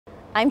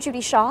I'm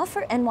Judy Shaw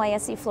for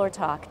NYSE Floor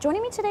Talk.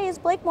 Joining me today is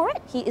Blake Moret.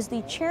 He is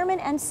the Chairman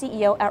and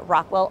CEO at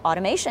Rockwell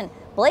Automation.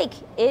 Blake,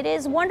 it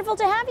is wonderful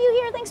to have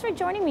you here. Thanks for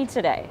joining me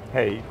today.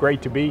 Hey,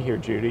 great to be here,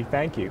 Judy.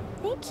 Thank you.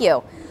 Thank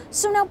you.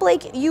 So now,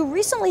 Blake, you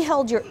recently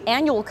held your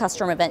annual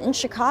customer event in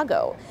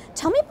Chicago.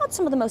 Tell me about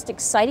some of the most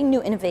exciting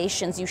new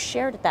innovations you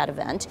shared at that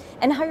event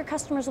and how your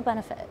customers will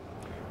benefit.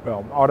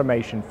 Well,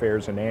 Automation Fair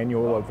is an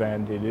annual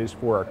event. It is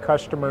for our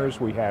customers.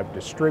 We have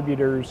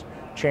distributors,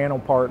 channel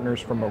partners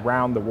from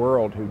around the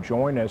world who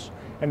join us,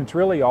 and it's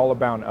really all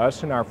about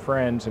us and our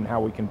friends and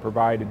how we can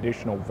provide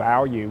additional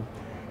value.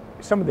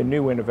 Some of the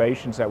new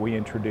innovations that we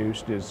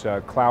introduced is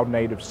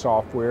cloud-native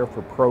software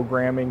for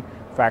programming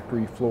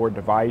factory floor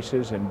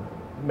devices and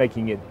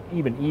making it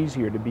even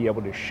easier to be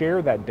able to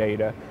share that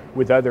data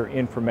with other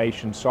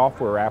information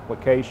software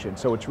applications.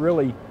 So it's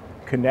really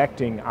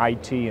connecting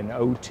IT and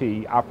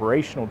OT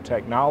operational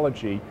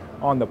technology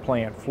on the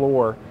plant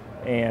floor,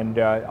 and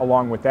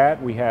along with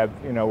that we have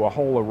a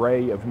whole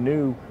array of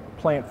new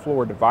plant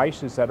floor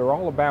devices that are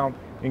all about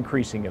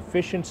increasing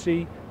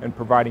efficiency and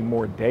providing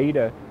more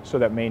data so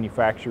that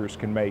manufacturers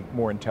can make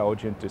more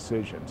intelligent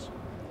decisions.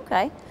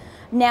 Okay.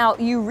 Now,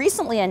 you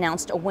recently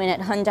announced a win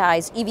at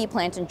Hyundai's EV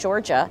plant in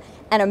Georgia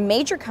and a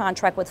major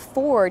contract with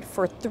Ford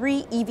for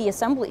 3 EV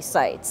assembly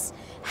sites.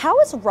 How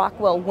is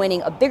Rockwell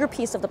winning a bigger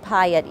piece of the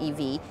pie at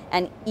EV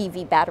and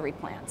EV battery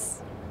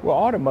plants? Well,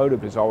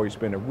 automotive has always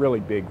been a really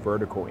big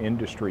vertical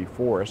industry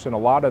for us, and a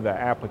lot of the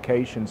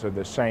applications are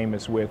the same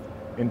as with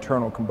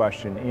internal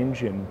combustion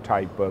engine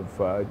type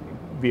of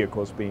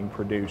vehicles being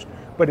produced.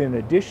 But in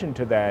addition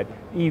to that,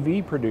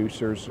 EV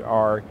producers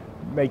are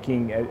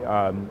making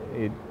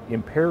it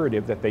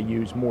imperative that they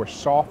use more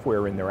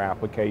software in their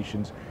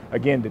applications,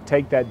 again, to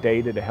take that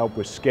data to help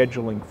with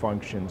scheduling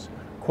functions,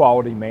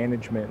 quality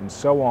management, and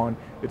so on.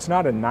 It's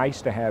not a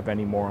nice to have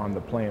anymore on the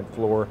plant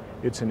floor,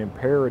 it's an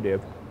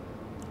imperative.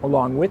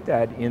 Along with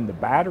that, in the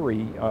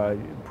battery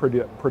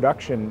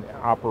production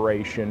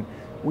operation,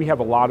 we have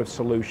a lot of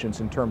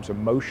solutions in terms of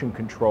motion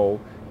control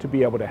to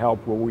be able to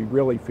help where we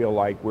really feel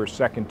like we're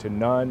second to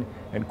none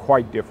and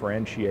quite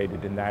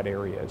differentiated in that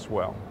area as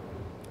well.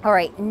 All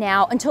right,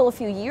 now, until a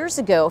few years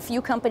ago, a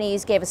few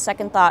companies gave a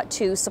second thought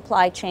to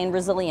supply chain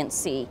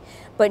resiliency,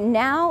 but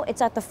now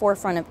it's at the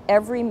forefront of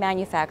every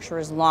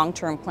manufacturer's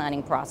long-term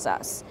planning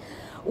process.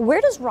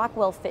 Where does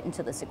Rockwell fit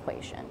into this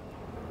equation?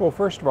 Well,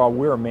 first of all,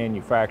 we're a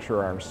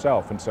manufacturer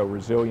ourselves, and so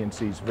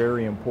resiliency is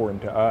very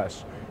important to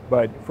us.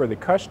 But for the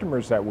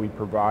customers that we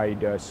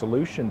provide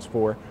solutions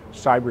for,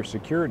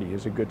 cybersecurity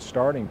is a good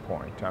starting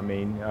point. I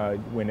mean,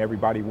 when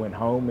everybody went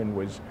home and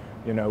was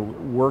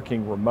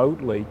working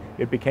remotely,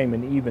 it became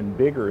an even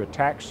bigger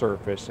attack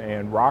surface,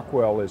 and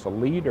Rockwell is a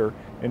leader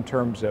in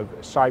terms of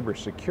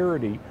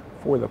cybersecurity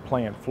for the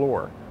plant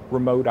floor.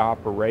 Remote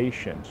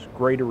operations,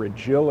 greater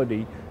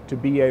agility to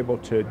be able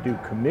to do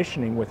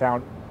commissioning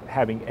without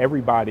having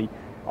everybody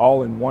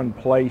all in one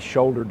place,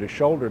 shoulder to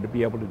shoulder, to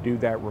be able to do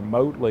that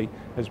remotely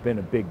has been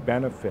a big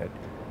benefit.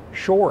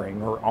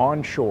 Shoring or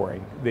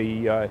onshoring,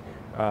 the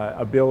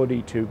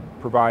ability to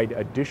provide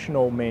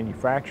additional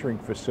manufacturing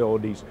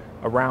facilities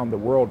around the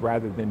world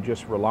rather than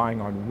just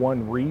relying on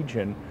one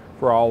region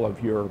for all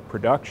of your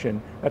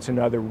production. That's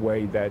another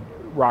way that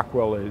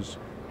Rockwell is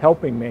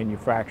helping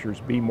manufacturers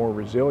be more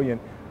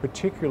resilient,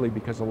 particularly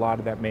because a lot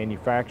of that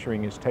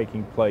manufacturing is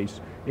taking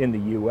place in the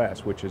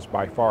U.S., which is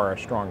by far our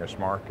strongest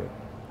market.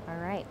 All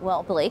right,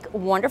 well, Blake,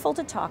 wonderful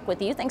to talk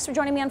with you. Thanks for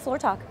joining me on Floor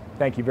Talk.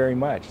 Thank you very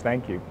much.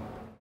 Thank you.